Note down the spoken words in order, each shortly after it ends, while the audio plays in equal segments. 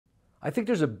I think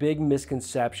there's a big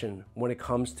misconception when it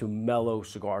comes to mellow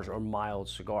cigars or mild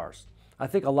cigars. I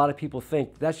think a lot of people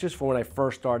think that's just for when I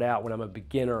first start out, when I'm a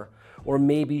beginner, or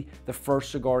maybe the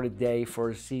first cigar of the day for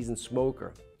a seasoned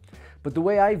smoker. But the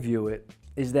way I view it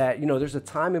is that, there's a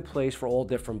time and place for all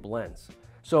different blends.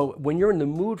 So when you're in the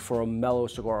mood for a mellow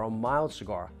cigar or a mild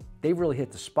cigar, they really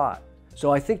hit the spot.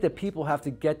 So I think that people have to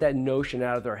get that notion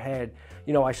out of their head.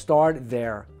 I started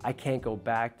there, I can't go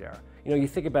back there. You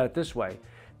think about it this way.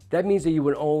 That means that you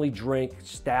would only drink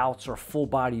stouts or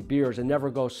full-body beers and never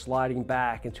go sliding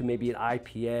back into maybe an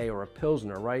IPA or a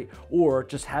Pilsner, right? Or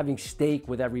just having steak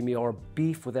with every meal or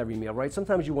beef with every meal, right?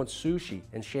 Sometimes you want sushi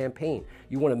and champagne.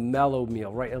 You want a mellow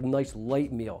meal, right? A nice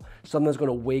light meal, something that's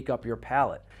gonna wake up your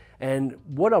palate. And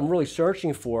what I'm really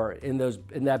searching for in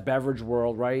that beverage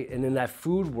world, right, and in that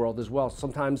food world as well,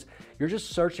 sometimes you're just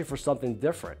searching for something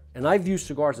different. And I view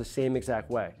cigars the same exact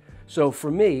way. So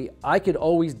for me, I could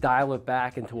always dial it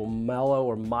back into a mellow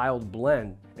or mild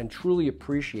blend and truly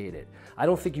appreciate it. I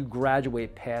don't think you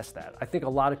graduate past that. I think a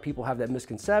lot of people have that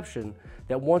misconception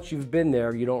that once you've been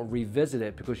there, you don't revisit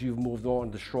it because you've moved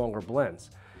on to stronger blends.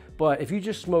 But if you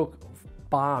just smoke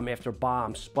bomb after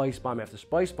bomb, spice bomb after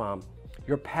spice bomb,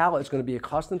 your palate is going to be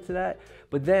accustomed to that.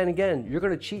 But then again, you're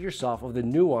going to cheat yourself of the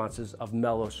nuances of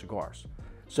mellow cigars.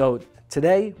 So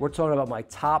today, we're talking about my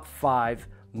top 5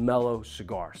 mellow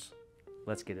cigars.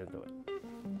 Let's get into it.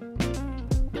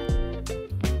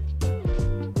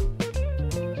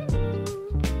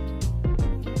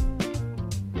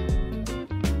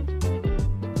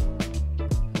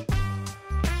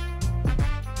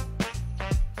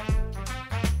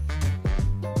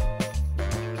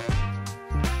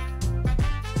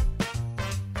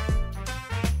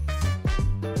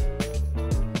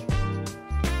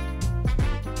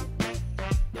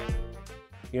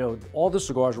 All the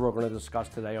cigars we're going to discuss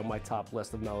today on my top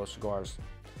list of mellow cigars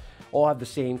all have the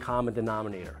same common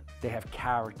denominator. They have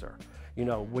character.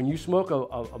 When you smoke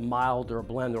a mild or a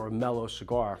blend or a mellow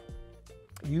cigar,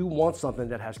 you want something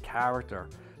that has character,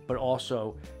 but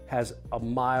also has a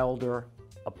milder,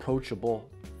 approachable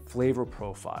flavor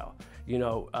profile. You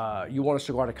want a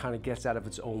cigar that kind of gets out of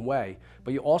its own way,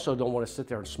 but you also don't want to sit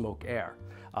there and smoke air.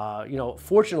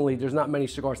 Fortunately, there's not many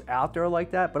cigars out there like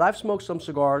that, but I've smoked some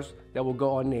cigars that will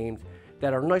go unnamed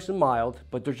that are nice and mild,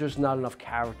 but there's just not enough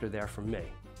character there for me.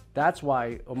 That's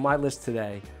why on my list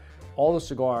today, all the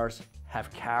cigars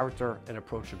have character and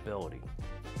approachability.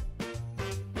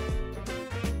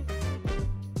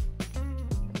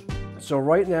 So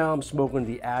right now I'm smoking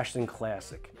the Ashton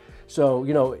Classic. So,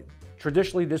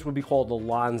 traditionally this would be called the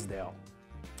Lonsdale.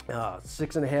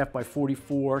 6.5 by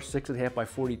 44, 6.5 by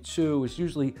 42 is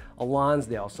usually a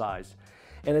Lonsdale size.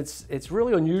 And it's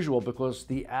really unusual because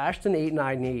the Ashton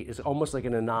 898 is almost like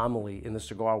an anomaly in the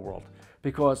cigar world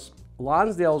because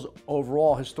Lonsdales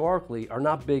overall historically are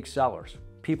not big sellers.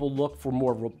 People look for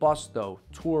more Robusto,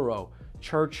 Toro,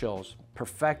 Churchills,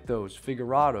 Perfectos,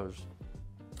 Figurados.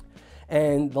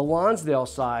 And the Lonsdale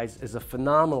size is a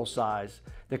phenomenal size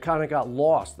that kind of got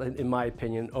lost, in my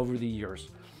opinion, over the years.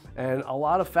 And a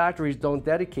lot of factories don't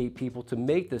dedicate people to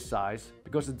make this size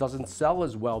because it doesn't sell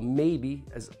as well, maybe,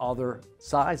 as other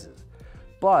sizes.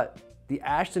 But the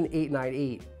Ashton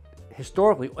 898,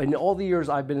 historically, in all the years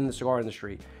I've been in the cigar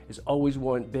industry, has always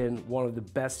been one of the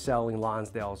best-selling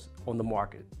Lonsdales on the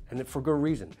market, and for good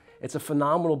reason. It's a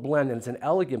phenomenal blend, and it's an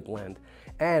elegant blend,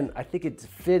 and I think it's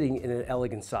fitting in an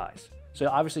elegant size. So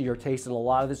obviously you're tasting a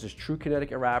lot of this is true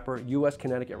Connecticut wrapper, US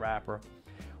Connecticut wrapper.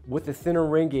 With the thinner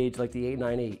ring gauge like the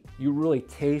 898, you really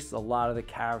taste a lot of the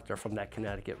character from that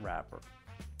Connecticut wrapper.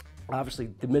 Obviously,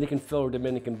 Dominican filler,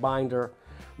 Dominican binder,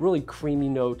 really creamy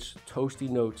notes, toasty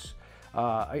notes.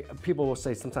 People will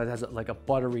say sometimes it has like a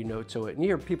buttery note to it. And you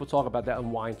hear people talk about that in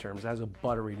wine terms, it has a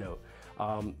buttery note.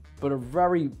 But a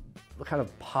very kind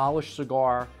of polished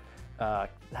cigar,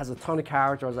 has a ton of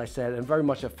character, as I said, and very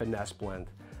much a finesse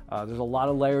blend. There's a lot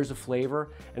of layers of flavor,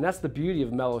 and that's the beauty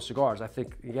of mellow cigars. I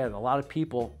think, again, a lot of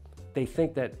people, they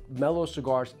think that mellow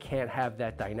cigars can't have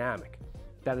that dynamic.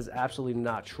 That is absolutely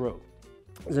not true.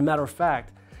 As a matter of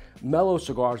fact, mellow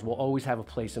cigars will always have a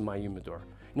place in my humidor.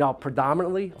 Now,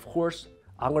 predominantly, of course,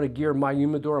 I'm going to gear my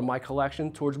humidor and my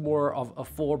collection towards more of a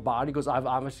fuller body because I'm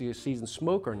obviously a seasoned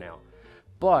smoker now.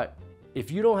 But if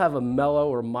you don't have a mellow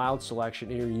or mild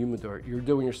selection in your humidor, you're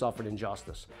doing yourself an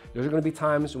injustice. There's going to be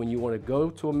times when you want to go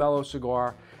to a mellow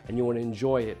cigar and you want to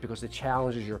enjoy it because it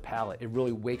challenges your palate. It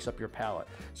really wakes up your palate.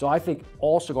 So I think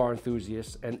all cigar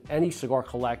enthusiasts and any cigar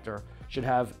collector should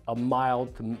have a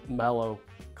mild to mellow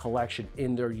collection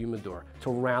in their humidor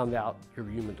to round out your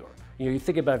humidor. You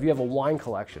think about if you have a wine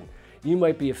collection, you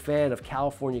might be a fan of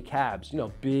California cabs,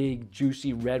 big,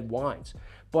 juicy red wines.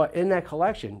 But in that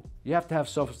collection, you have to have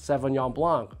some Sauvignon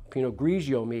Blanc, Pinot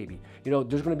Grigio maybe. You know,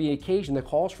 there's gonna be an occasion that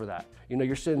calls for that. You know,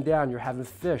 you're sitting down, you're having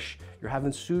fish, you're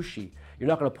having sushi. You're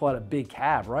not gonna pull out a big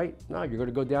cab, right? No, you're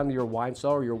gonna go down to your wine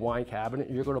cellar, your wine cabinet,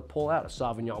 and you're gonna pull out a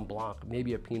Sauvignon Blanc,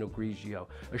 maybe a Pinot Grigio,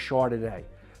 a Chardonnay.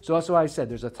 So that's why I said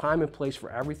there's a time and place for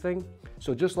everything.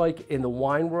 So just like in the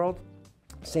wine world,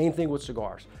 same thing with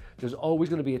cigars. There's always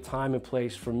gonna be a time and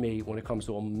place for me when it comes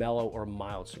to a mellow or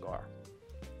mild cigar.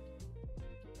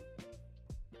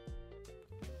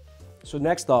 So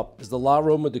next up is the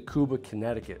Aroma De Cuba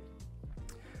Connecticut.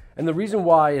 And the reason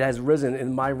why it has risen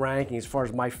in my ranking as far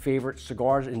as my favorite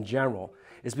cigars in general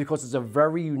is because it's a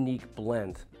very unique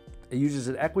blend. It uses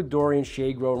an Ecuadorian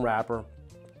shade-grown wrapper,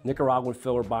 Nicaraguan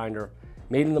filler binder,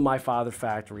 made in the My Father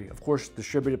factory, of course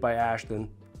distributed by Ashton,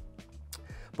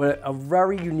 but a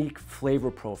very unique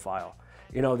flavor profile.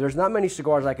 You know, there's not many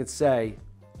cigars I could say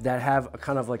that have a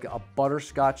kind of like a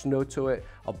butterscotch note to it,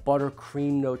 a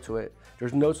buttercream note to it.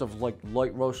 There's notes of like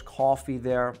light roast coffee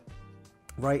there,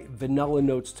 right? Vanilla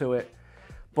notes to it,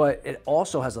 but it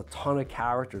also has a ton of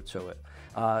character to it.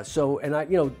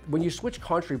 You know, when you switch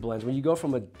country blends, when you go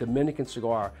from a Dominican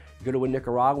cigar, you go to a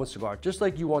Nicaraguan cigar, just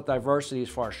like you want diversity as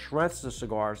far as strengths of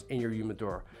cigars in your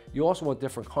humidor, you also want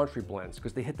different country blends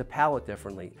because they hit the palate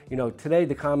differently. You know, today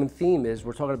the common theme is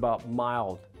we're talking about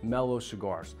mild, mellow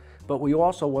cigars, but we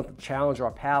also want to challenge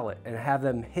our palate and have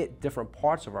them hit different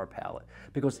parts of our palate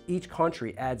because each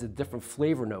country adds a different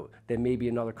flavor note that maybe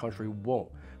another country won't.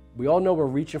 We all know we're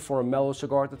reaching for a mellow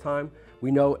cigar at the time.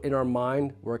 We know in our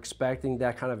mind we're expecting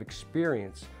that kind of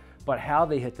experience, but how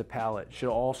they hit the palate should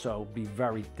also be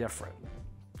very different.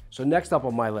 So next up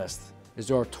on my list is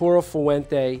the Arturo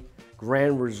Fuente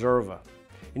Gran Reserva.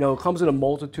 You know, it comes in a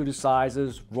multitude of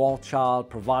sizes, Rothschild,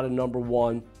 Privada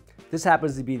 #1. This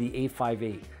happens to be the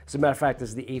 858. As a matter of fact, this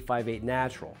is the 858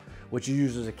 Natural, which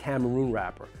uses a Cameroon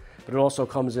wrapper. But it also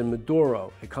comes in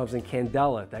Maduro, it comes in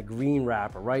Candela, that green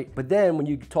wrapper, right? But then when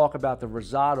you talk about the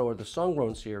Rosado or the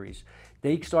Sun-Grown series,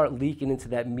 they start leaking into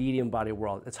that medium body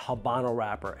world. It's Habano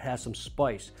wrapper, it has some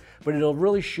spice, but it'll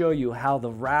really show you how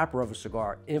the wrapper of a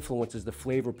cigar influences the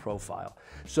flavor profile.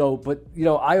 So, but you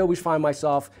know, I always find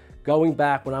myself going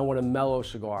back when I want a mellow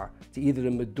cigar to either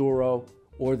the Maduro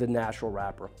or the natural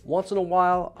wrapper. Once in a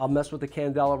while, I'll mess with the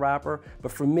Candela wrapper,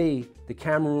 but for me, the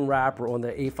Cameroon wrapper on the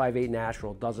 858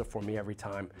 Natural does it for me every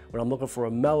time when I'm looking for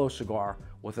a mellow cigar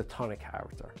with a ton of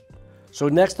character. So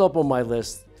next up on my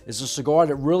list is a cigar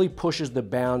that really pushes the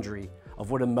boundary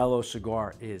of what a mellow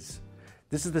cigar is.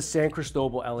 This is the San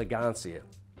Cristobal Elegancia.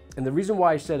 And the reason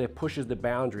why I said it pushes the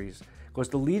boundaries, because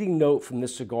the leading note from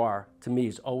this cigar to me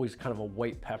is always kind of a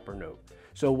white pepper note.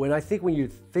 So when you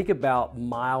think about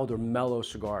mild or mellow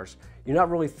cigars, you're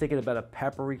not really thinking about a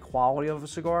peppery quality of a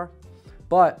cigar.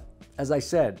 But as I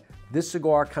said, this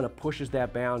cigar kind of pushes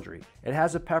that boundary. It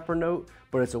has a pepper note,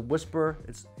 but it's a whisper.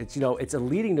 It's a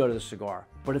leading note of the cigar,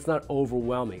 but it's not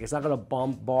overwhelming. It's not going to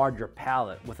bombard your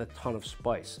palate with a ton of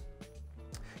spice.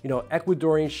 You know,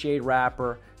 Ecuadorian shade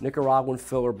wrapper, Nicaraguan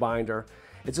filler binder.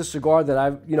 It's a cigar that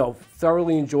I've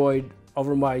thoroughly enjoyed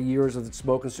over my years of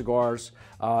smoking cigars.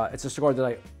 It's a cigar that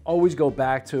I always go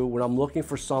back to when I'm looking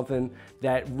for something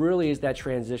that really is that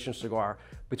transition cigar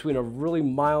between a really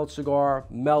mild cigar,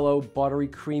 mellow, buttery,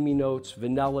 creamy notes,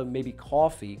 vanilla, maybe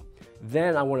coffee.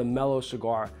 Then I want a mellow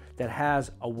cigar that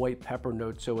has a white pepper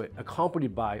note to it,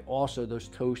 accompanied by also those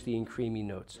toasty and creamy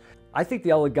notes. I think the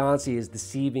Elegancia is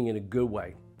deceiving in a good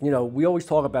way. You know, we always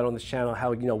talk about on this channel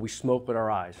how, we smoke with our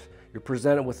eyes. You're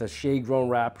presented with a shade-grown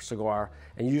wrapper cigar,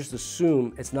 and you just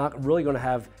assume it's not really going to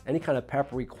have any kind of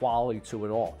peppery quality to it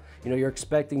all. You know, you're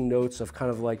expecting notes of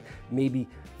kind of like maybe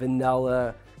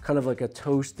vanilla, kind of like a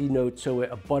toasty note to it,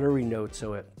 a buttery note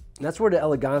to it. And that's where the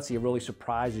Elegancia really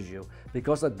surprises you,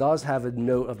 because it does have a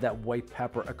note of that white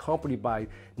pepper accompanied by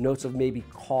notes of maybe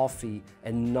coffee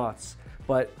and nuts.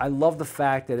 But I love the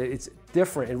fact that it's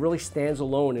different. It really stands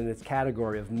alone in its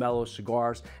category of mellow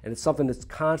cigars, and it's something that's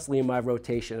constantly in my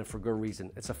rotation, and for good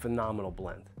reason. It's a phenomenal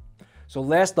blend. So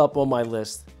last up on my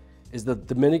list is the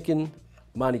Dominican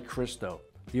Montecristo,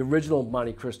 the original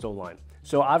Montecristo line.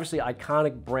 So obviously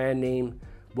iconic brand name,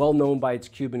 well known by its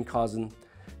Cuban cousin.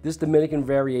 This Dominican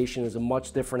variation is a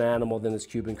much different animal than its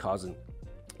Cuban cousin.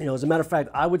 You know, as a matter of fact,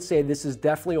 I would say this is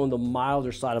definitely on the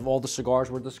milder side of all the cigars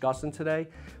we're discussing today.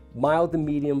 Mild to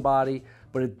medium body,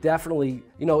 but it definitely,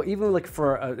 you know, even like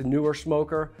for a newer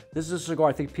smoker, this is a cigar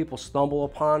I think people stumble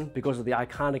upon because of the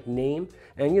iconic name.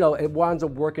 And, you know, it winds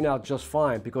up working out just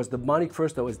fine because the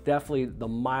Montecristo is definitely the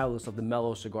mildest of the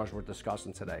mellow cigars we're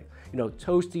discussing today. You know,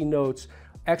 toasty notes,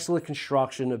 excellent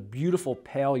construction, a beautiful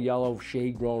pale yellow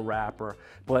shade-grown wrapper,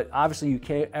 but obviously you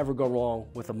can't ever go wrong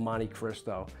with a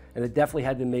Montecristo, and it definitely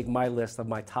had to make my list of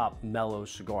my top mellow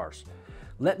cigars.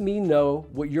 Let me know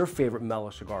what your favorite mellow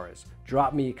cigar is.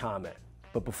 Drop me a comment.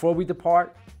 But before we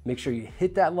depart, make sure you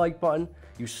hit that like button,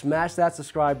 you smash that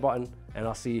subscribe button, and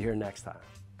I'll see you here next time.